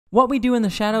What We Do in the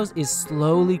Shadows is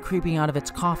slowly creeping out of its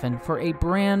coffin for a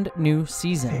brand new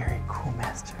season. Very cool,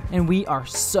 Master. And we are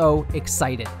so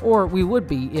excited. Or we would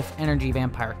be if energy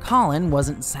vampire Colin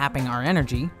wasn't sapping our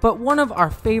energy. But one of our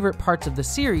favorite parts of the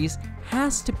series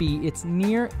has to be its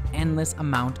near endless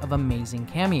amount of amazing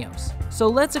cameos. So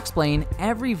let's explain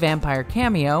every vampire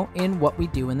cameo in What We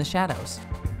Do in the Shadows.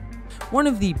 One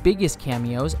of the biggest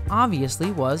cameos,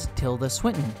 obviously, was Tilda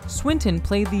Swinton. Swinton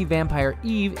played the vampire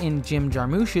Eve in Jim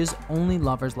Jarmusch's Only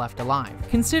Lovers Left Alive.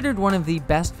 Considered one of the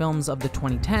best films of the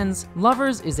 2010s,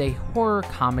 Lovers is a horror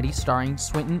comedy starring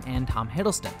Swinton and Tom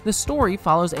Hiddleston. The story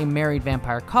follows a married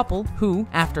vampire couple who,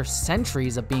 after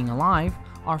centuries of being alive,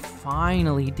 are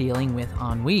finally dealing with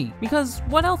ennui. Because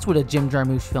what else would a Jim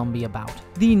Jarmusch film be about?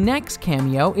 The next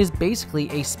cameo is basically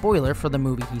a spoiler for the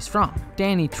movie he's from.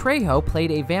 Danny Trejo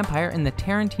played a vampire in the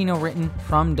Tarantino-written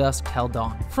From Dusk Till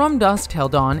Dawn. From Dusk Till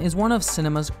Dawn is one of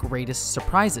cinema's greatest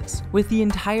surprises, with the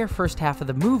entire first half of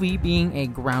the movie being a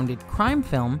grounded crime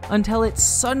film until it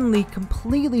suddenly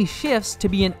completely shifts to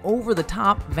be an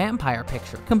over-the-top vampire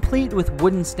picture, complete with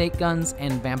wooden stake guns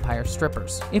and vampire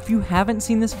strippers. If you haven't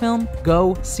seen this film,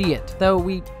 go see it, though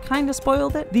we kinda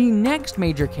spoiled it. The next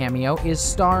major cameo is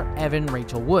star Evan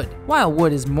Rachel Wood. While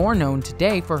Wood is more known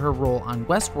today for her role on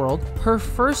Westworld, her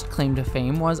first claim to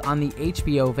fame was on the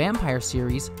HBO vampire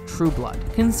series True Blood.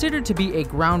 Considered to be a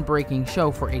groundbreaking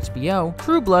show for HBO,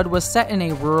 True Blood was set in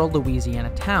a rural Louisiana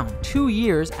town. 2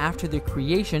 years after the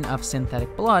creation of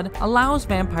synthetic blood allows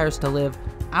vampires to live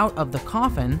out of the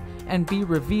coffin and be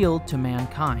revealed to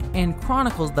mankind, and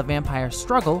chronicles the vampire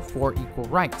struggle for equal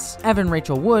rights. Evan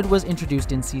Rachel Wood was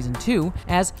introduced in season 2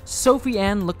 as Sophie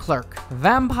Ann Leclerc,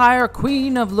 Vampire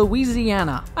Queen of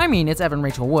Louisiana. I mean, it's Evan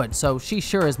Rachel Wood, so she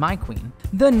sure is my queen.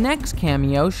 The next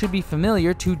cameo should be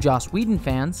familiar to Joss Whedon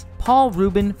fans, Paul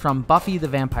Rubin from Buffy the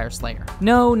Vampire Slayer.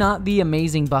 No, not the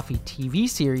amazing Buffy TV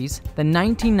series, the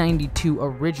 1992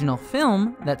 original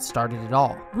film that started it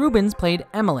all. Rubens played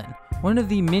Emmeline, one of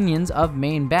the minions of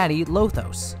main baddie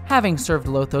Lothos. Having served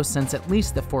Lothos since at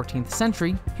least the 14th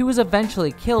century, he was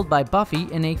eventually killed by Buffy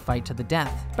in a fight to the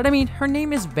death. But I mean, her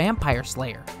name is Vampire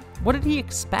Slayer. What did he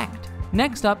expect?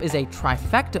 Next up is a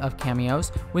trifecta of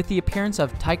cameos with the appearance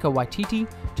of Taika Waititi,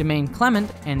 Jermaine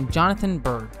Clement, and Jonathan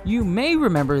Berg. You may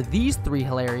remember these three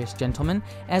hilarious gentlemen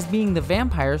as being the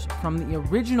vampires from the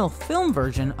original film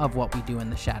version of What We Do in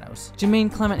the Shadows. Jermaine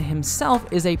Clement himself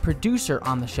is a producer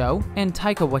on the show, and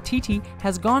Taika Waititi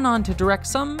has gone on to direct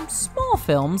some small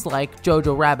films like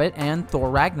Jojo Rabbit and Thor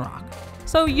Ragnarok.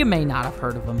 So you may not have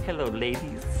heard of him. Hello,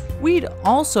 ladies. We'd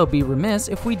also be remiss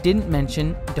if we didn't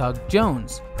mention Doug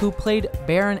Jones, who played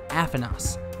Baron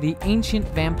Aphanos, the ancient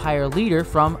vampire leader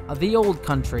from the Old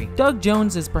Country. Doug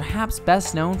Jones is perhaps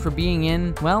best known for being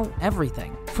in, well,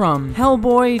 everything. From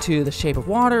Hellboy to The Shape of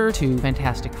Water to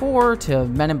Fantastic Four to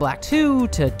Men in Black 2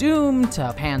 to Doom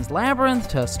to Pan's Labyrinth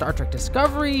to Star Trek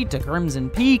Discovery to Crimson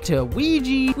Peak to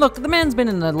Ouija. Look, the man's been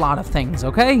in a lot of things,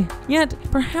 okay? Yet,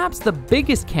 perhaps the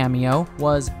biggest cameo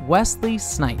was Wesley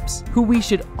Snipes, who we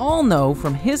should all know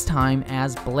from his time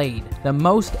as Blade, the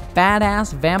most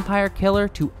badass vampire killer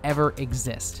to ever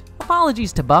exist.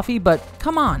 Apologies to Buffy, but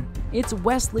come on, it's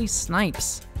Wesley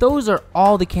Snipes. Those are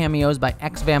all the cameos by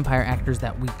ex-vampire actors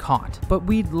that we caught, but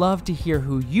we'd love to hear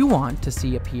who you want to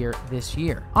see appear this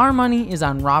year. Our money is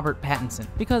on Robert Pattinson,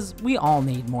 because we all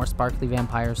need more sparkly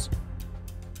vampires.